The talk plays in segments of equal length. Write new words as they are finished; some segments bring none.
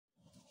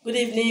Good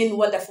evening,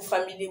 wonderful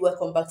family.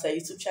 Welcome back to our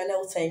YouTube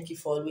channel. Thank you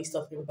for always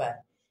stopping by.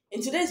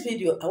 In today's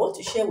video, I want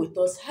to share with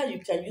us how you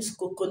can use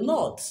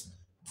coconut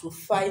to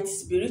fight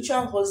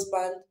spiritual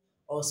husband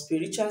or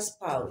spiritual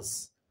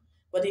spouse.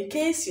 But in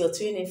case you're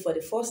tuning in for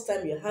the first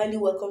time, you're highly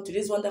welcome to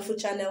this wonderful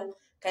channel.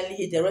 Kindly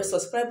hit the red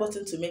subscribe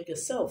button to make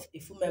yourself a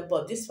full member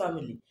of this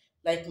family.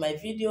 Like my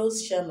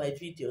videos, share my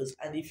videos,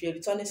 and if you're a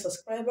returning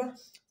subscriber,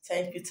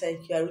 thank you.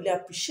 I really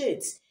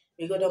appreciate.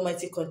 May God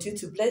Almighty continue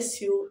to bless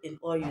you in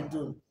all you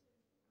do.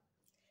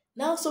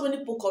 Now, so many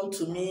people come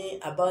to me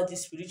about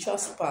this spiritual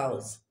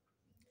spouse.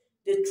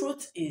 The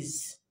truth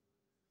is,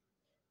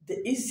 the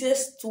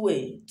easiest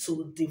way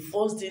to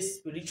divorce this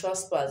spiritual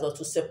spouse or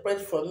to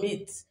separate from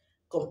it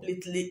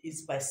completely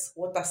is by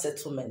water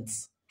settlement.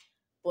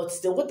 But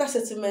the water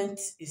settlement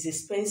is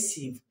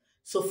expensive.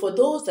 So for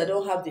those that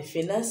don't have the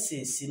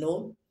finances,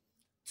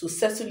 to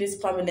settle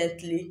it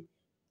permanently,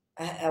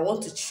 I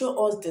want to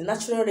show us the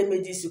natural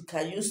remedies you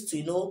can use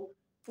to,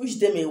 push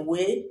them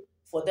away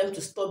for them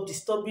to stop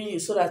disturbing you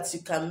so that they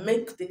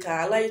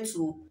can allow you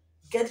to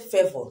get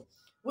favor.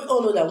 We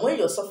all know that when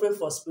you're suffering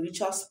from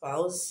spiritual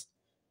spouse,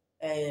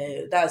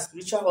 that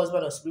spiritual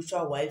husband or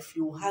spiritual wife,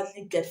 you will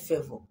hardly get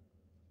favor.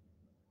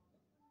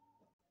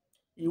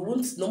 You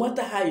won't, no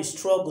matter how you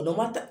struggle, no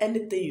matter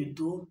anything you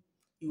do,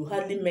 you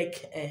hardly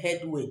make a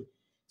headway.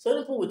 So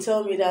people will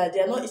tell me that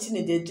they are not eating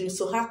in their dreams,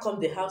 so how come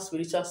they have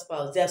spiritual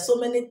spouse? There are so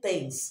many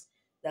things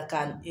that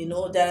can,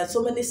 there are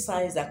so many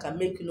signs that can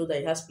make you know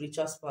that you have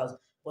spiritual spouse.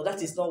 But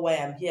that is not why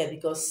I'm here,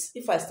 because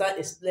if I start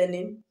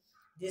explaining,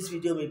 this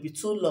video may be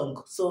too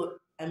long. So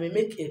I may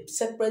make a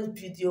separate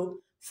video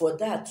for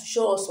that to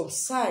show us some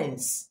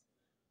signs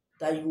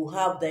that you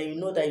have, that you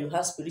know that you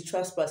have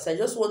spiritual spouse. I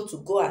just want to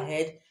go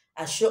ahead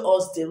and show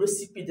us the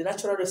recipe, the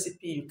natural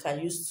recipe you can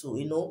use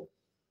to,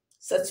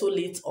 settle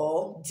it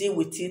or deal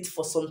with it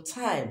for some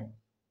time.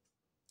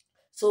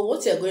 So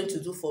what you're going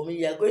to do for me,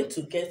 you're going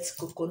to get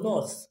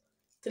coconut,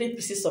 3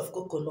 pieces of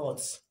coconut.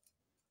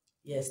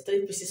 Yes,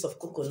 3 pieces of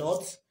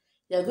coconut.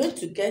 You're going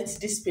to get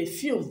this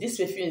perfume. This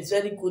perfume is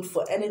very good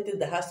for anything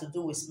that has to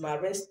do with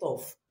marine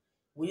stuff.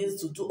 We used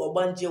to do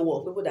Obanje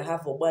work. People that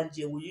have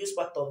Obanje, we use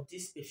part of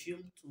this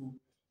perfume to,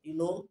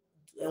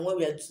 and when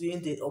we are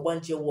doing the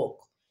Obanje work.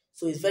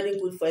 So it's very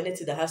good for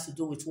anything that has to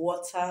do with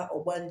water,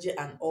 Obanje,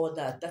 and all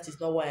that. That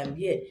is not why I'm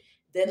here.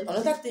 Then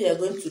another thing you're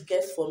going to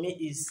get for me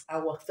is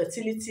our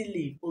fertility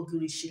leaf,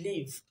 Ogirishi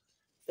leaf,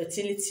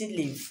 fertility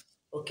leaf.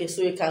 Okay,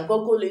 so you can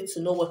Google it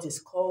to know what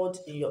it's called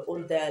in your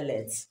own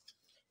dialect.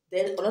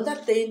 Then another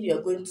thing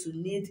you're going to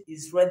need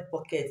is red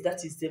bucket.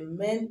 That is the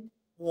main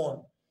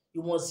one.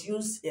 You must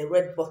use a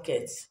red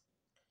bucket.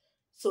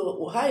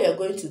 So how you're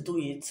going to do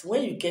it,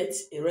 when you get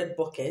a red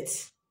bucket,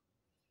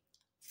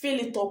 fill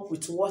it up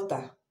with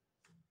water.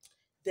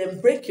 Then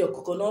break your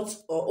coconut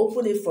or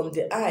open it from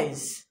the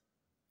eyes.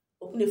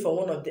 Open it from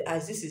one of the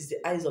eyes. This is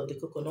the eyes of the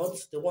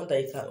coconut. The one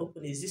that you can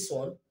open is this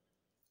one.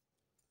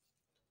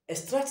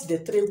 Extract the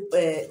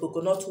 3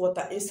 coconut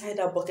water inside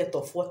that bucket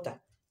of water.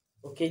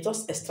 Okay,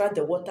 just extract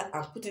the water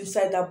and put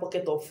inside that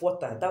bucket of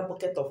water,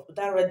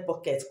 that red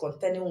bucket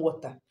containing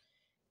water.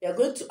 You are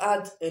going to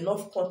add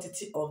enough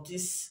quantity of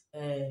this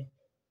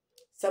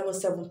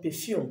 77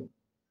 perfume.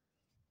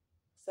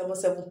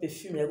 77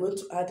 perfume, you are going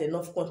to add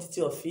enough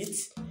quantity of it.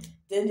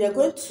 Then you are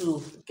going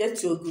to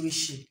get your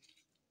ogirishi,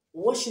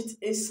 wash it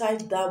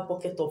inside that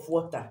bucket of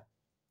water.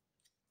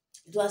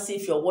 Do as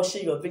if you're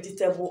washing your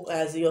vegetable,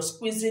 as you're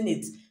squeezing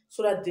it,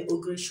 so that the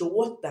ogirishi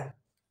water,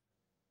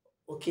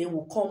 okay,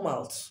 will come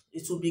out.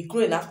 It will be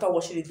green after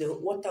washing it. The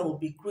water will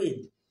be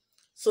green.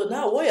 So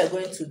now what you're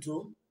going to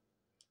do,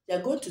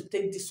 you're going to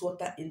take this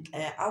water in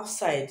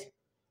outside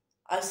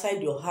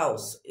your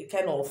house,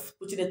 kind of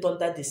putting it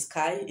under the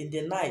sky in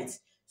the night.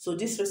 So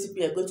this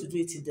recipe, you're going to do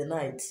it in the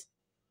night.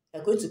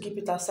 You're going to keep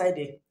it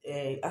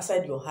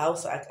outside your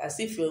house, as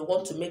if you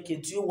want to make a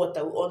dew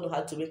water. We all know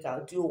how to make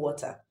our dew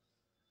water.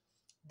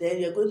 Then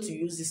you're going to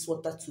use this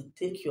water to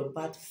take your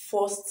bath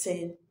first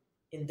thing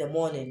in the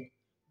morning.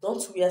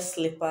 Don't wear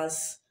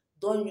slippers,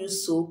 don't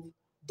use soap,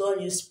 don't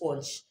use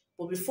sponge.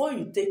 But before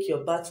you take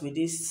your bath with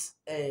this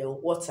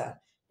water,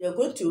 you're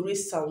going to read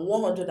Psalm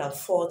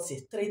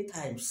 140 3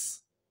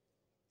 times.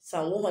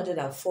 Psalm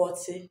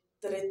 140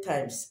 3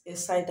 times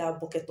inside that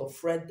bucket of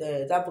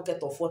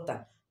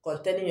water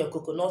containing your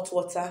coconut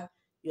water,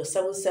 your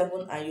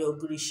 77 and your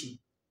ogirishi.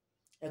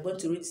 You're going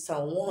to read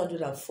Psalm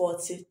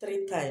 140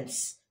 3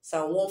 times.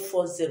 Psalm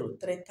 140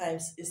 3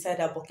 times inside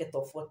that bucket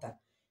of water.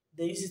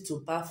 They use it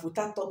to bath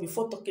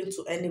before talking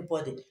to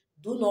anybody.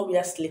 Do not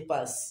wear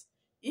slippers.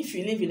 If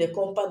you live in a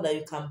compound that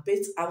you can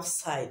bathe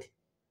outside,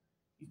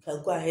 you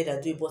can go ahead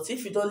and do it. But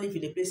if you don't live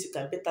in a place you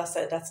can bathe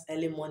outside that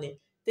early morning,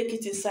 take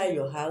it inside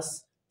your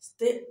house.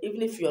 Stay,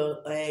 even if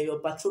your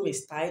bathroom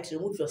is tight,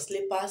 remove your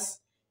slippers.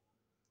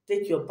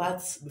 Take your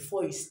bath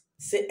before you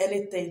say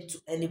anything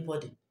to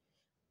anybody.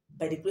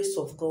 By the grace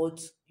of God,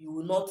 you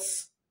will not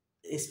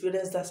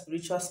experience that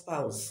spiritual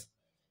spouse.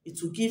 It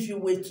will give you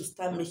way to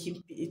start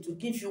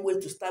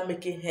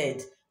making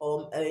head,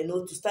 or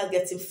to start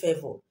getting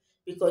favor,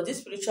 because this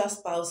spiritual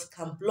spouse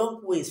can block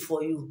ways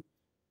for you.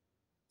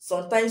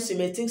 Sometimes you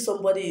may think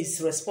somebody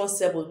is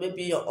responsible,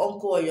 maybe your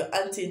uncle or your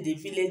auntie in the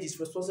village is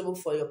responsible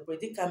for your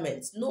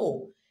predicament.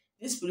 No,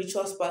 this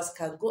spiritual spouse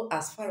can go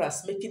as far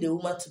as making a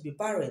woman to be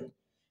barren,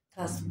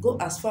 can go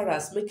as far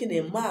as making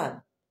a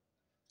man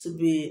to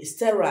be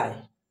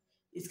sterile.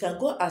 It can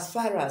go as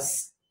far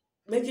as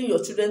making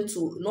your children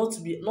to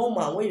not be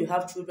normal. When you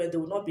have children, they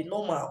will not be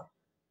normal.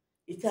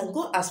 It can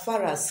go as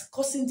far as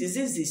causing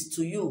diseases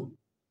to you.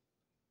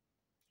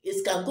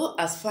 It can go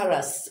as far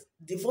as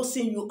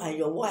divorcing you and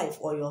your wife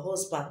or your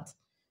husband.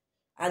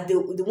 And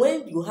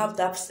when you have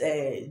that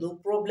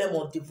problem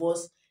of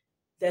divorce,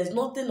 there's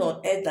nothing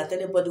on earth that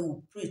anybody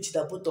will preach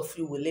that both of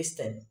you will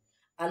listen.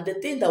 And the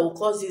thing that will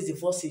cause this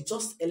divorce is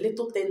just a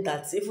little thing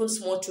that even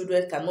small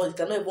children cannot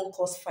even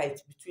cause fight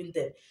between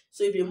them.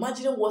 So if you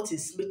imagine what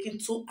is making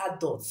two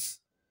adults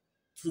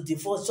to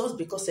divorce just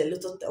because a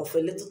little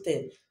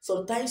thing.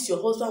 Sometimes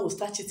your husband will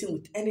start cheating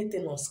with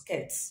anything on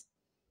skirts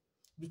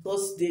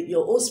because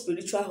your own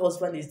spiritual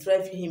husband is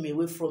driving him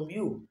away from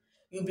you.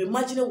 You'll be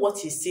imagining what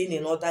he's seeing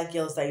in other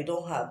girls that you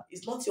don't have.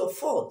 It's not your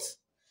fault.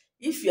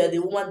 If you are the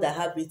woman that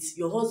have it,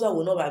 your husband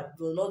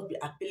will not be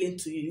appealing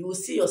to you. You will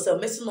see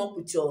yourself messing up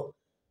with your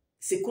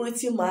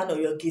security man or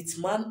your gate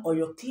man or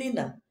your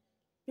cleaner.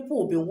 People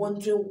will be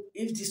wondering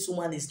if this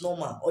woman is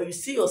normal. Or you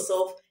see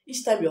yourself,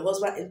 each time your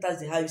husband enters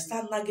the house, you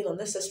start nagging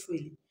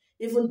unnecessarily.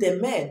 Even the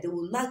men, they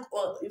will nag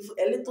on. If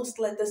a little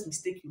slightest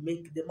mistake you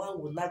make, the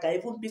man will nag and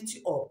even beat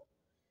you up.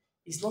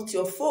 It's not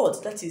your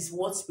fault. That is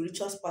what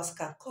spiritual spouse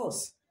can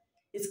cause.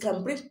 It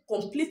can bring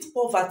complete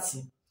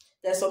poverty.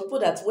 There are some people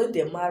that when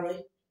they marry,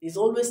 it's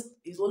always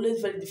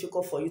very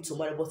difficult for you to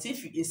marry. But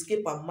if you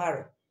escape and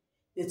marry,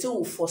 the thing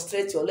will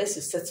frustrate you unless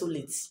you settle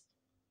it.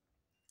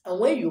 And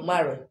when you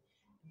marry,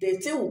 the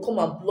thing will come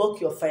and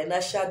block your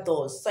financial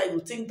doors. So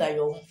you think that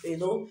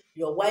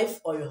your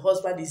wife or your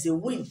husband is a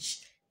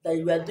winch, that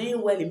you are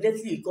doing well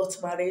immediately you got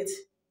married,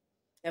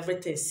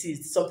 everything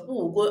ceased. Some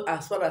people will go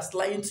as far as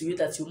lying to you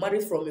that you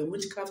married from a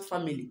witchcraft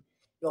family.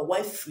 Your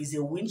wife is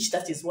a witch,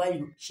 that is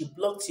why she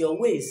blocked your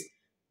ways.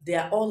 They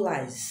are all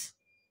lies.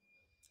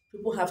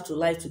 People have to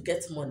lie to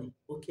get money,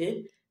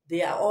 okay?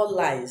 They are all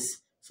lies.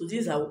 So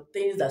these are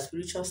things that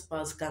spiritual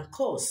spouse can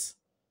cause.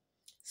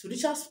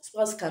 Spiritual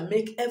spouse can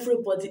make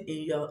everybody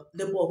in your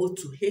neighborhood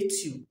to hate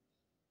you.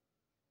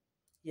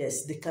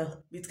 Yes, they can.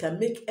 It can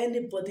make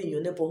anybody in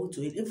your neighborhood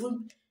to hate,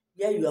 even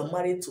where you are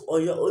married to or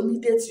your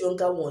immediate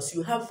younger ones.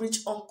 You have rich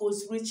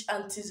uncles, rich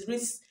aunties,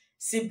 rich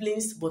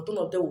siblings, but none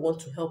of them will want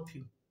to help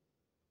you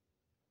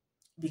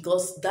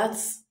because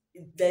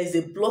there is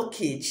a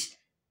blockage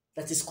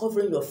that is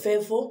covering your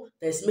favor,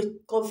 that is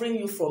covering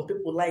you from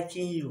people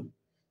liking you.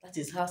 That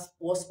is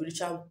what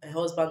spiritual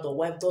husband or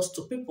wife does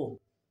to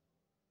people.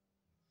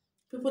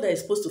 People that are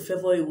supposed to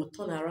favor you will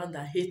turn around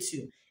and hate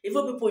you.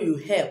 Even people you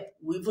help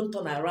will even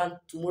turn around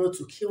tomorrow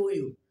to kill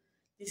you.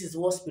 This is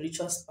what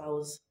spiritual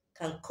spouse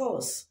can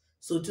cause.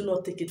 So do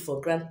not take it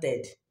for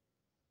granted.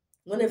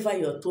 Whenever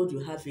you're told you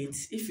have it,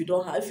 if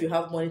you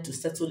have money to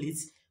settle it,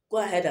 go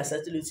ahead and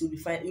settle it. You'll be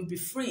fine. You'll be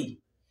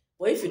free.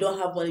 But if you don't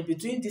have money, be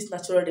doing these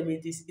natural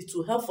remedies. It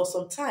will help for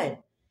some time,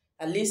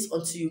 at least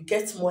until you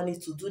get money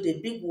to do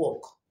the big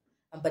work.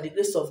 And by the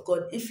grace of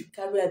God, if you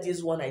carry out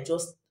this one I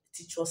just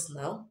teach us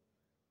now,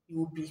 you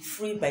will be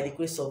free by the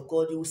grace of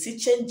God. You will see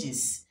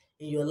changes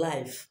in your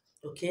life.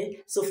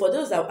 Okay. So for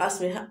those that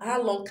ask me,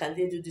 how long can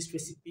they do this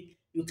recipe?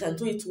 You can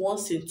do it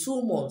once in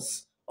 2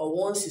 months, or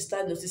once you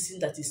start noticing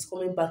that it's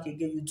coming back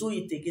again, you do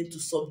it again to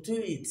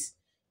subdue it.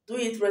 Do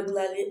it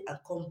regularly and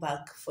come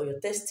back for your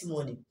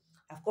testimony.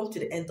 I've come to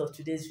the end of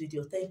today's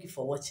video. Thank you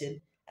for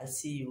watching and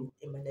see you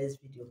in my next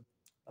video.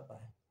 Bye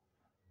bye.